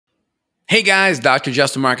Hey guys, Dr.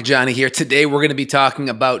 Justin Marchegiani here. Today we're going to be talking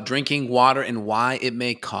about drinking water and why it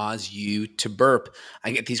may cause you to burp.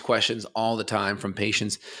 I get these questions all the time from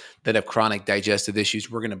patients that have chronic digestive issues.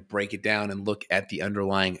 We're going to break it down and look at the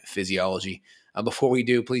underlying physiology. Before we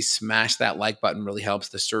do, please smash that like button. Really helps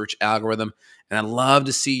the search algorithm. And I'd love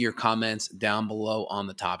to see your comments down below on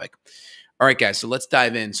the topic. All right, guys, so let's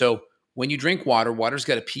dive in. So when you drink water, water's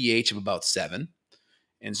got a pH of about 7.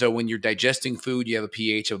 And so when you're digesting food, you have a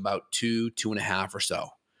pH of about 2.5 or so.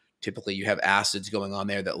 Typically, you have acids going on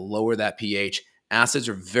there that lower that pH. Acids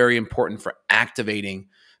are very important for activating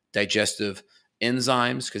digestive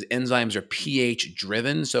enzymes because enzymes are pH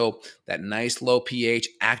driven. So that nice low pH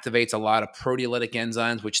activates a lot of proteolytic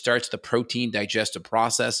enzymes, which starts the protein digestive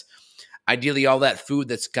process. Ideally, all that food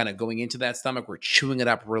that's kind of going into that stomach, we're chewing it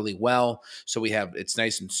up really well. So it's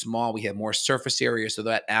nice and small. We have more surface area so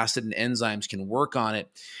that acid and enzymes can work on it.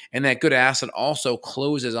 And that good acid also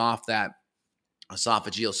closes off that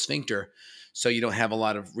esophageal sphincter so you don't have a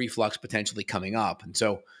lot of reflux potentially coming up. And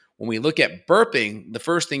so when we look at burping, the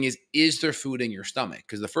first thing is there food in your stomach?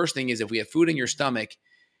 Because the first thing is if we have food in your stomach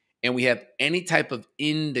and we have any type of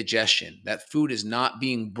indigestion, that food is not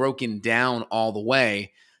being broken down all the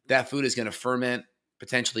way, that food is going to ferment,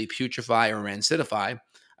 potentially putrefy or acidify.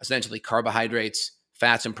 Essentially, carbohydrates,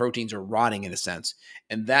 fats, and proteins are rotting in a sense.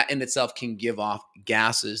 And that in itself can give off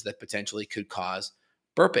gases that potentially could cause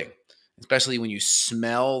burping, especially when you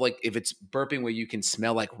smell, like if it's burping where you can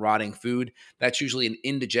smell like rotting food, that's usually an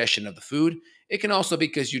indigestion of the food. It can also be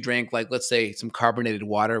because you drank, like, let's say, some carbonated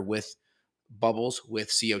water with bubbles with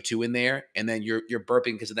CO2 in there, and then you're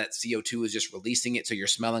burping because of that CO2 is just releasing it. So you're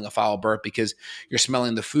smelling a foul burp because you're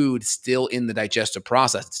smelling the food still in the digestive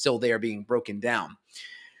process. It's still there being broken down.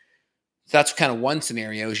 So that's kind of one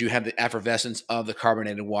scenario is you have the effervescence of the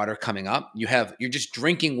carbonated water coming up. You're just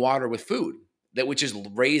drinking water with food which is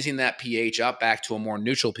raising that pH up back to a more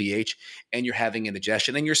neutral pH, and you're having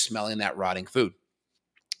indigestion and you're smelling that rotting food.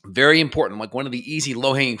 Very important. Like one of the easy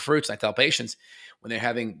low-hanging fruits I tell patients when they're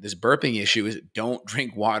having this burping issue is don't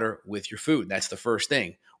drink water with your food. That's the first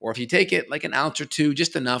thing. Or if you take it like an ounce or two,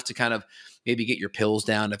 just enough to kind of maybe get your pills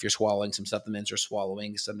down if you're swallowing some supplements or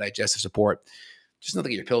swallowing some digestive support, just enough to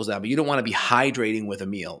get your pills down. But you don't want to be hydrating with a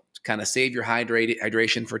meal. Kind of save your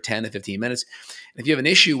hydration for 10 to 15 minutes. And if you have an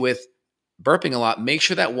issue with burping a lot, make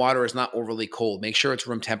sure that water is not overly cold. Make sure it's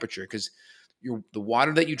room temperature because the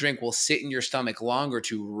water that you drink will sit in your stomach longer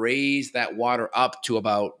to raise that water up to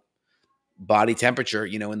about body temperature,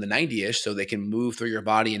 in the 90-ish, so they can move through your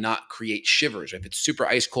body and not create shivers. If it's super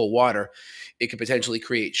ice cold water, it could potentially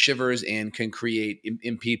create shivers and can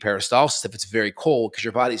impede peristalsis if it's very cold because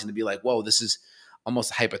your body's going to be like, whoa, this is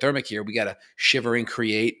almost hypothermic here. We got to shiver and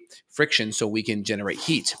create friction so we can generate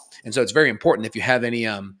heat. And so it's very important if you have any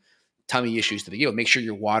tummy issues to begin with, make sure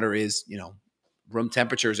your water is, room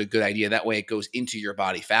temperature is a good idea. That way it goes into your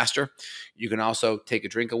body faster. You can also take a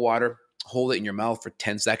drink of water, hold it in your mouth for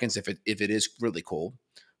 10 seconds if it is really cold.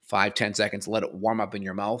 5-10 seconds, let it warm up in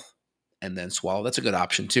your mouth, and then swallow. That's a good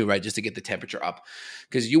option too, right? Just to get the temperature up.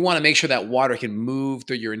 Because you want to make sure that water can move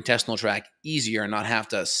through your intestinal tract easier and not have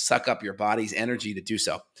to suck up your body's energy to do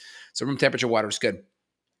so. So room temperature water is good.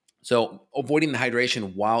 So avoiding the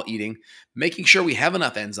hydration while eating, making sure we have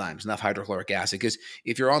enough enzymes, enough hydrochloric acid. Because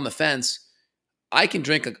if you're on the fence, I can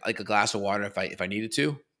drink a glass of water if I needed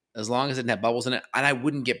to, as long as it didn't have bubbles in it, and I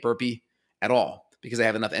wouldn't get burpy at all because I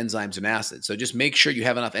have enough enzymes and acids. So just make sure you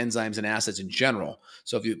have enough enzymes and acids in general.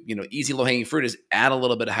 So if easy low-hanging fruit is add a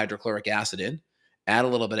little bit of hydrochloric acid in, add a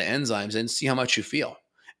little bit of enzymes in, see how much you feel.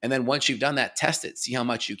 And then once you've done that, test it, see how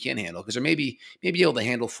much you can handle. Because there may be able to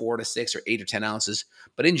handle 4 to 6 or 8 or 10 ounces.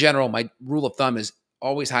 But in general, my rule of thumb is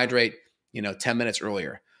always hydrate, 10 minutes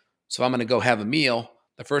earlier. So if I'm going to go have a meal,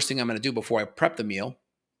 the first thing I'm going to do before I prep the meal,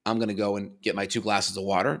 I'm going to go and get my 2 glasses of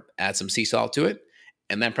water, add some sea salt to it,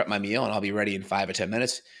 and then prep my meal, and I'll be ready in 5 or 10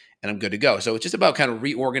 minutes, and I'm good to go. So it's just about kind of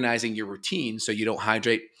reorganizing your routine so you don't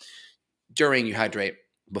hydrate during, you hydrate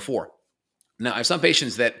before. Now, I have some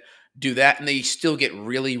patients that do that, and they still get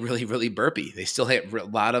really, really, really burpy. They still have a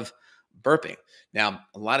lot of burping. Now,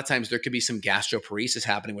 a lot of times there could be some gastroparesis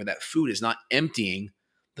happening where that food is not emptying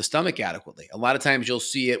the stomach adequately. A lot of times you'll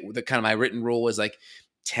see it, the kind of my written rule is like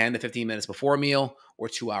 10 to 15 minutes before a meal or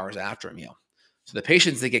 2 hours after a meal. So the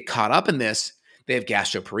patients that get caught up in this, they have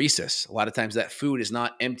gastroparesis. A lot of times that food is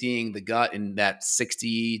not emptying the gut in that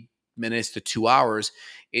 60 minutes to 2 hours.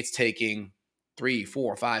 It's taking 3,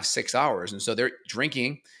 4, 5, 6 hours. And so they're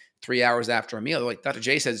drinking 3 hours after a meal. They're like, Dr.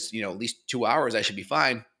 J says, at least 2 hours, I should be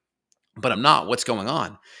fine, but I'm not. What's going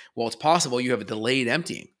on? Well, it's possible you have a delayed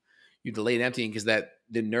emptying. You delayed emptying because that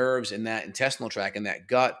the nerves in that intestinal tract and that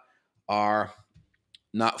gut are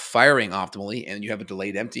not firing optimally, and you have a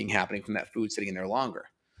delayed emptying happening from that food sitting in there longer.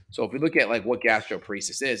 So if we look at like what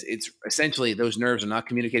gastroparesis is, it's essentially those nerves are not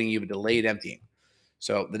communicating, you have a delayed emptying.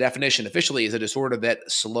 So the definition officially is a disorder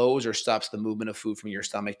that slows or stops the movement of food from your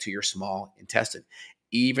stomach to your small intestine,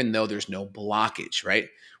 even though there's no blockage, right?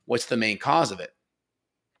 What's the main cause of it?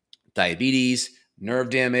 Diabetes, nerve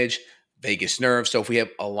damage, vagus nerve. So if we have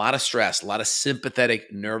a lot of stress, a lot of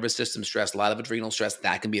sympathetic nervous system stress, a lot of adrenal stress,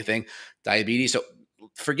 that can be a thing. Diabetes. So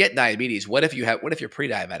forget diabetes. What if you're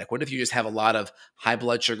pre-diabetic? What if you just have a lot of high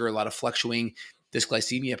blood sugar, a lot of fluctuating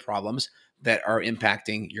dysglycemia problems that are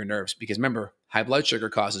impacting your nerves? Because remember, high blood sugar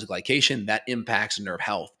causes glycation that impacts nerve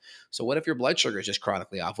health. So what if your blood sugar is just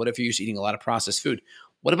chronically off? What if you're just eating a lot of processed food?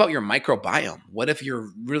 What about your microbiome? What if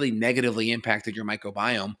you're really negatively impacted your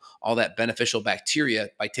microbiome, all that beneficial bacteria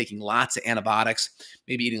by taking lots of antibiotics,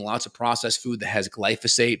 maybe eating lots of processed food that has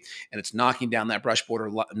glyphosate, and it's knocking down that brush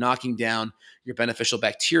border, knocking down your beneficial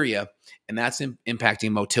bacteria, and that's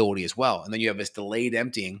impacting motility as well. And then you have this delayed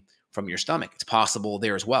emptying from your stomach. It's possible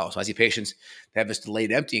there as well. So I see patients that have this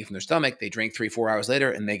delayed emptying from their stomach, they drink 3-4 hours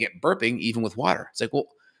later and they get burping even with water. It's like, well,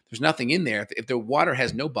 there's nothing in there. If the water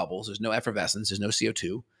has no bubbles, there's no effervescence, there's no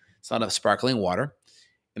CO2, it's not a sparkling water,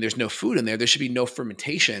 and there's no food in there, there should be no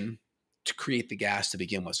fermentation to create the gas to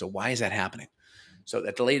begin with. So why is that happening? So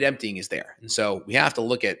that delayed emptying is there. And so we have to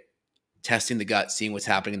look at testing the gut, seeing what's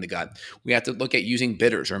happening in the gut. We have to look at using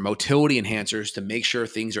bitters or motility enhancers to make sure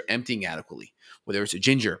things are emptying adequately, whether it's a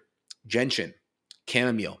ginger, gentian,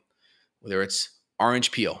 chamomile, whether it's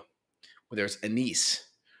orange peel, whether it's anise,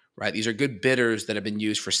 right? These are good bitters that have been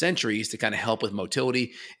used for centuries to kind of help with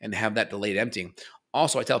motility and have that delayed emptying.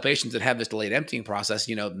 Also, I tell patients that have this delayed emptying process,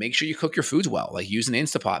 make sure you cook your foods well, like use an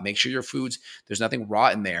Instapot. Make sure your foods, there's nothing raw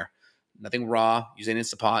in there. Nothing raw. Use an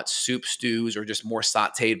Instapot, soup, stews, or just more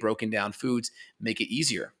sauteed, broken down foods. Make it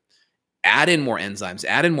easier. Add in more enzymes.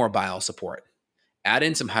 Add in more bile support. Add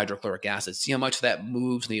in some hydrochloric acid. See how much that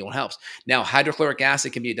moves the needle and helps. Now, hydrochloric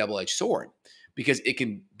acid can be a double-edged sword because it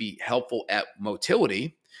can be helpful at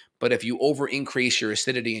motility, but if you over increase your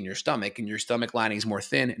acidity in your stomach and your stomach lining is more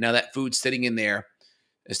thin, now that food's sitting in there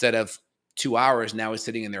instead of 2 hours, now it's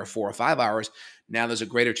sitting in there 4 or 5 hours. Now there's a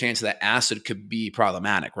greater chance that acid could be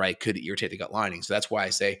problematic, right? Could irritate the gut lining. So that's why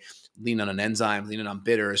I say lean on an enzyme, lean on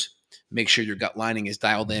bitters, make sure your gut lining is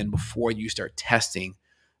dialed in before you start testing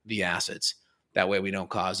the acids. That way we don't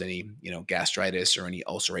cause any, gastritis or any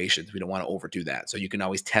ulcerations. We don't want to overdo that. So you can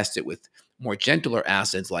always test it with more gentler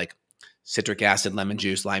acids like citric acid, lemon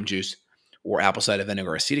juice, lime juice, or apple cider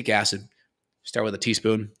vinegar, acetic acid. Start with a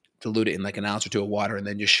teaspoon, dilute it in like an ounce or two of water, and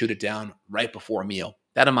then just shoot it down right before a meal.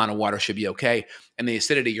 That amount of water should be okay. And the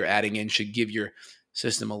acidity you're adding in should give your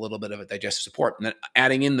system a little bit of a digestive support. And then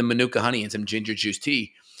adding in the Manuka honey and some ginger juice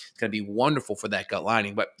tea, it's going to be wonderful for that gut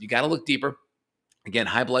lining. But you got to look deeper. Again,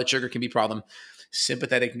 high blood sugar can be a problem.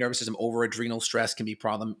 Sympathetic nervous system over adrenal stress can be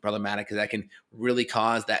problematic because that can really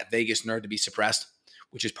cause that vagus nerve to be suppressed,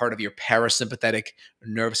 which is part of your parasympathetic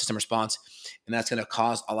nervous system response. And that's going to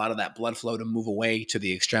cause a lot of that blood flow to move away to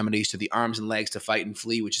the extremities, to the arms and legs to fight and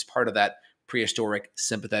flee, which is part of that prehistoric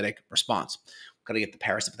sympathetic response. We've got to get the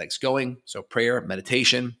parasympathetics going. So prayer,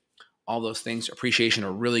 meditation, all those things, appreciation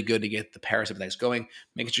are really good to get the parasympathetics going.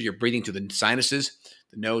 Making sure you're breathing through the sinuses,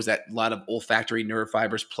 the nose, that a lot of olfactory nerve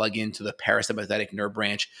fibers plug into the parasympathetic nerve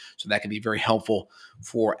branch. So that can be very helpful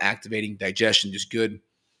for activating digestion. Just good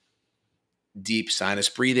deep sinus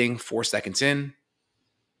breathing, 4 seconds in,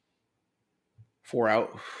 4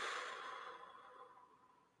 out,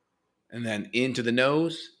 and then into the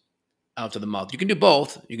nose, out to the mouth. You can do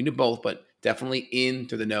both. But definitely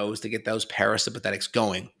into the nose to get those parasympathetics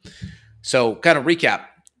going. So kind of recap,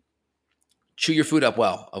 chew your food up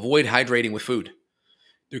well. Avoid hydrating with food.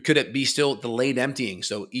 There could be still delayed emptying.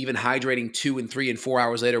 So even hydrating 2 and 3 and 4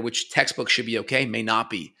 hours later, which textbook should be okay, may not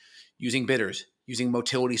be. Using bitters, using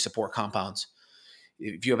motility support compounds.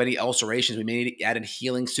 If you have any ulcerations, we may need to add in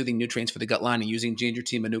healing, soothing nutrients for the gut lining using ginger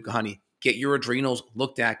tea, Manuka honey. Get your adrenals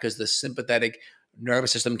looked at because the sympathetic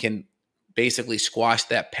nervous system can basically squash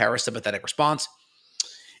that parasympathetic response.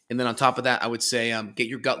 And then on top of that, I would say get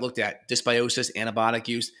your gut looked at. Dysbiosis, antibiotic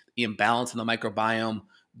use, the imbalance in the microbiome,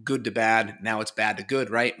 good to bad. Now it's bad to good,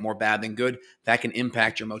 right? More bad than good. That can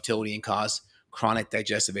impact your motility and cause chronic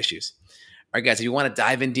digestive issues. All right, guys, if you want to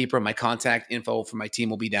dive in deeper, my contact info for my team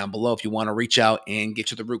will be down below. If you want to reach out and get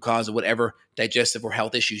to the root cause of whatever digestive or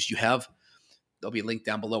health issues you have, there'll be a link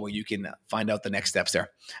down below where you can find out the next steps there.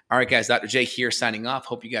 All right, guys, Dr. J here signing off.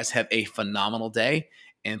 Hope you guys have a phenomenal day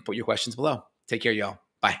and put your questions below. Take care, y'all.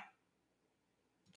 Bye.